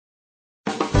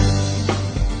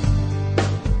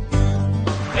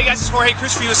guys, it's Jorge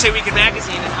Cruise for USA Weekend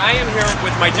Magazine, and I am here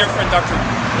with my dear friend Dr.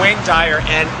 Wayne Dyer,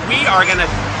 and we are gonna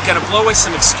blow away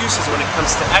some excuses when it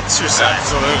comes to exercise.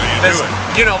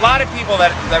 Absolutely, You know, a lot of people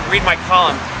that read my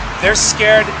column, they're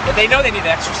scared. They know they need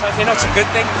to exercise. They know it's a good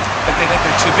thing, but they think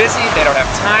they're too busy. They don't have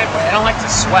time. They don't like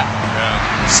to sweat.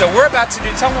 Yeah. So we're about to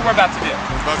do. Tell them what we're about to do.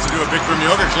 We're about to do a Bikram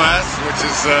yoga class, which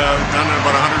is done at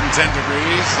about 110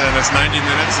 degrees, and it's 90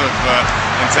 minutes of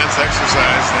intense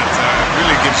exercise that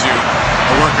really gives you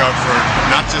a workout for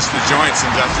not just the joints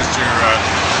and not just your,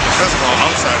 first of all,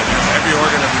 outside of you, every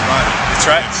organ of your body. That's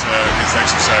right. It's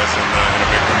exercise in a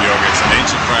Bikram yoga. It's an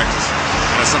ancient practice.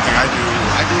 That's something I do.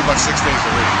 I do about 6 days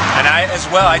a week. And I as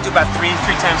well. I do about 4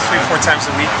 times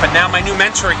a week. But now my new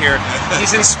mentor here,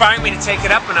 he's inspiring me to take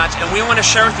it up a notch. And we want to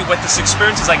share with you what this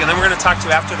experience is like. And then we're going to talk to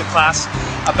you after the class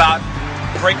about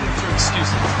breaking through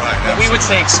excuses. Right. But we would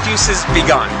say excuses be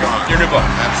gone. Your new book.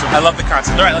 Absolutely. I love the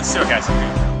concept. All right, let's do it, guys.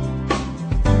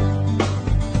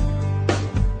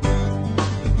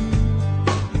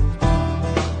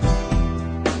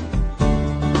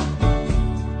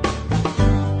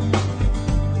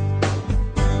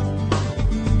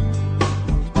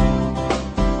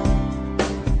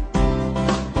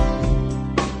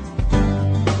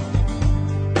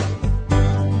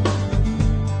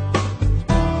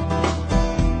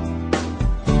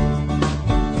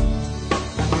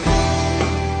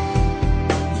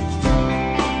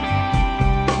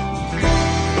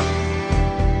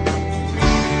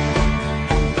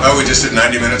 Well, we just did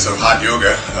 90 minutes of hot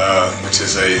yoga, which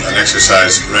is an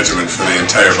exercise regimen for the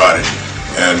entire body,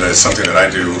 and it's something that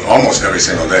I do almost every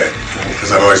single day.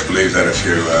 Because I've always believed that if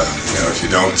you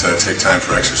don't take time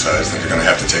for exercise, then you're going to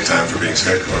have to take time for being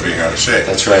sick or being out of shape.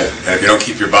 That's right. And if you don't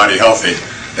keep your body healthy,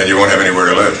 then you won't have anywhere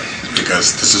to live.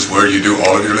 Because this is where you do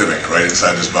all of your living, right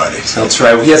inside this body. So. That's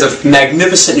right. Well, he has a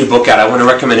magnificent new book out. I want to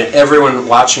recommend it to everyone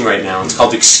watching right now. It's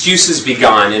called Excuses Be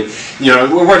Gone. And, you know,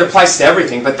 where it applies to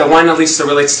everything, but the one at least that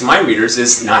relates to my readers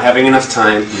is not having enough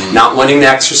time, not wanting to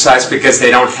exercise because they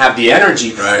don't have the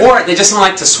energy, or they just don't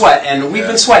like to sweat, and we've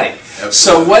been sweating.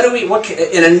 Absolutely.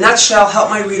 So in a nutshell, help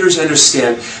my readers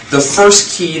understand the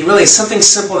first key, really something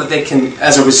simple that they can,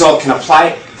 as a result, can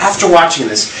apply after watching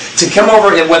this, to come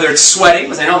over, and whether it's sweating,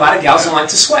 because I know a lot of gals don't like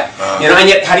to sweat, you know, and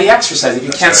yet how do you exercise if you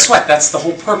can't sweat? That's the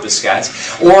whole purpose, guys.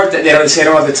 Or they don't say it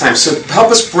all the time. So help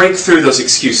us break through those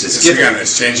excuses. Again,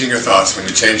 it's changing your thoughts. When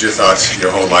you change your thoughts,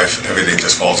 your whole life, everything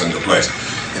just falls into place.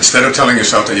 Instead of telling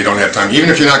yourself that you don't have time, even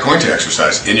if you're not going to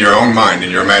exercise, in your own mind, in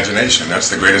your imagination, that's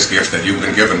the greatest gift that you've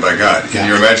been given by God. In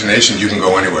your imagination, you can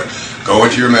go anywhere. Go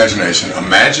into your imagination,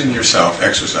 imagine yourself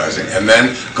exercising, and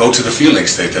then go to the feeling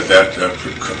state that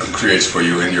creates for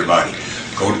you in your body.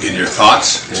 Go in your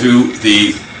thoughts to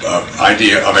the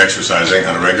idea of exercising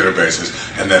on a regular basis,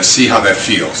 and then see how that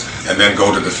feels, and then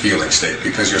go to the feeling state.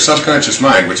 Because your subconscious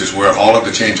mind, which is where all of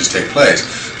the changes take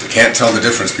place, can't tell the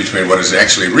difference between what is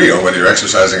actually real, whether you're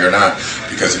exercising or not,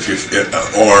 because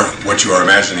or what you are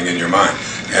imagining in your mind.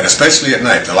 And especially at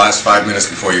night, the last 5 minutes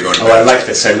before you go to bed. Oh, I like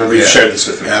this. I remember you shared this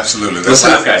with me. Absolutely.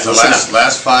 Listen up, guys. The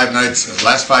last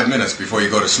 5 minutes before you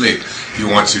go to sleep, you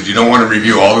don't want to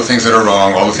review all the things that are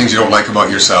wrong, all the things you don't like about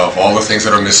yourself, all the things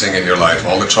that are missing in your life,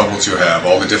 all the troubles you have,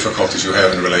 all the difficulties you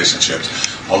have in relationships,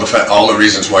 all the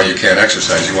reasons why you can't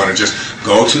exercise. You want to just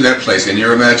go to that place in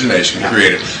your imagination,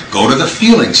 create it, go to the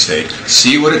feeling state,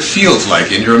 see what it feels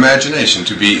like in your imagination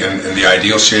to be in the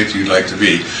ideal shape you'd like to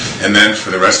be, and then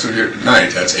for the rest of your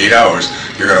night, that's 8 hours,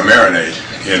 you're going to marinate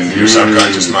in your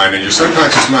subconscious mind, and your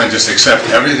subconscious mind just accept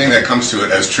everything that comes to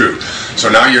it as true. So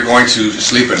now you're going to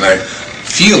sleep at night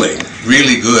feeling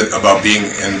really good about being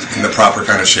in the proper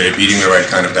kind of shape, eating the right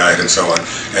kind of diet, and so on.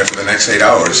 And for the next 8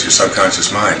 hours, your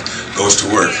subconscious mind goes to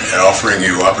work at offering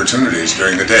you opportunities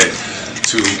during the day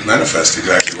to manifest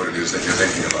exactly what it is that you're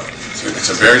thinking about. So it's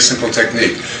a very simple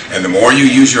technique, and the more you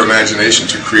use your imagination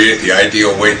to create the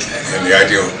ideal weight and the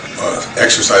ideal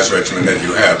exercise regimen that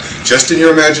you have, just in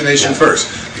your imagination first,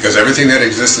 because everything that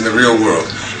exists in the real world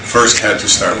first had to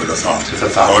start with a thought.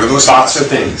 Go to those thoughts. Of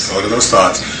things. Go to those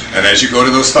thoughts, and as you go to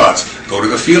those thoughts, go to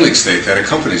the feeling state that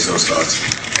accompanies those thoughts,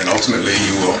 and ultimately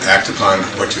you will act upon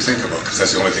what you think about, because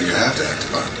that's the only thing you have to act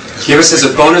upon. Give us as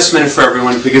a bonus minute for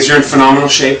everyone, because you're in phenomenal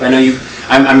shape. I know you.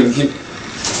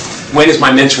 Wayne is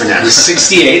my mentor now. He's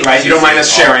 68, right? You don't mind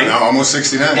us sharing. No, almost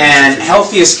 69. And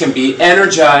healthy as can be,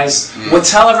 energized. Well,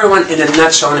 tell everyone in a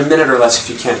nutshell, in a minute or less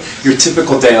if you can, your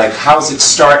typical day. Like, how does it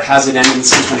start? How does it end? And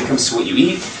when it comes to what you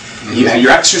eat,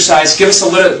 your exercise. Give us a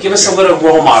little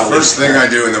role model. First thing I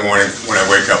do in the morning when I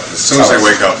wake up, as soon as I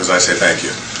wake up, is I say thank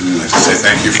you. I just say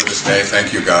thank you for this day,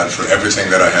 thank you God for everything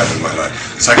that I have in my life.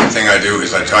 Second thing I do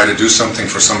is I try to do something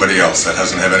for somebody else that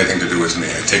doesn't have anything to do with me.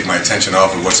 I take my attention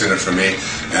off of what's in it for me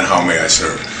and how may I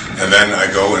serve. And then I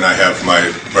go and I have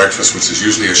my breakfast, which is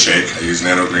usually a shake. I use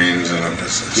nano greens and a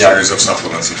series of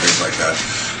supplements and things like that.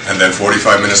 And then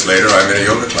 45 minutes later, I'm in a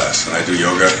yoga class, and I do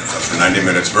yoga for 90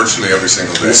 minutes virtually every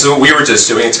single day. This is what we were just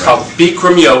doing. It's called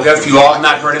Bikram Yoga. If you all have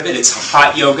not heard of it, it's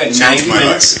hot yoga, 90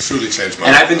 minutes. It truly changed my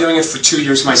life. And I've been doing it for 2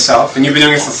 years myself, and you've been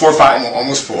doing it for 4 or 5?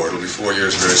 Almost 4. It'll be 4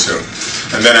 years very soon.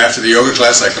 And then after the yoga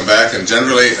class, I come back, and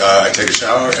generally I take a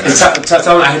shower. And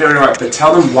tell them, I don't interrupt, but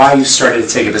tell them why you started to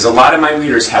take it, because a lot of my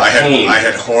readers have pain. I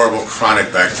had horrible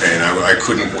chronic back pain. I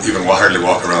couldn't even hardly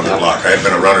walk around the block. I had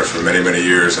been a runner for many, many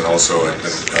years, and also had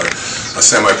been a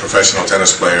semi-professional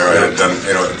tennis player. I had done,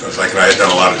 I had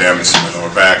done a lot of damage to my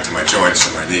lower back, to my joints,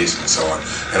 to my knees, and so on.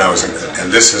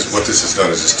 And this has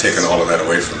done is just taken all of that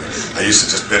away from me. I used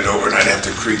to just bend over and I'd have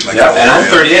to creak like that. And I'm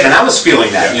 38, and I was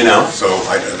feeling that, So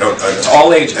it's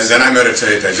all ages. And then I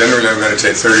meditate. I generally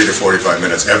meditate 30 to 45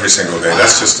 minutes every single day.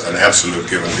 That's just an absolute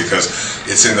given because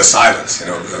it's in the silence.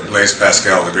 Blaise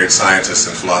Pascal, the great scientist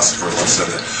and philosopher, once said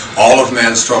that all of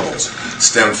man's troubles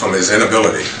stem from his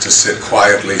inability to sit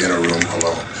quietly in a room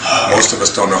alone. Most of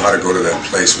us don't know how to go to that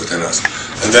place within us.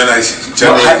 And then I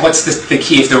generally... what's the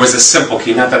key? If there was a simple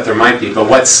key, not that there might be, but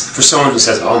what's for someone who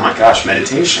says, oh my gosh,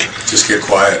 meditation? Just get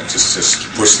quiet. Just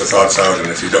push the thoughts out. And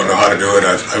if you don't know how to do it,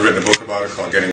 I've written a book about it called Getting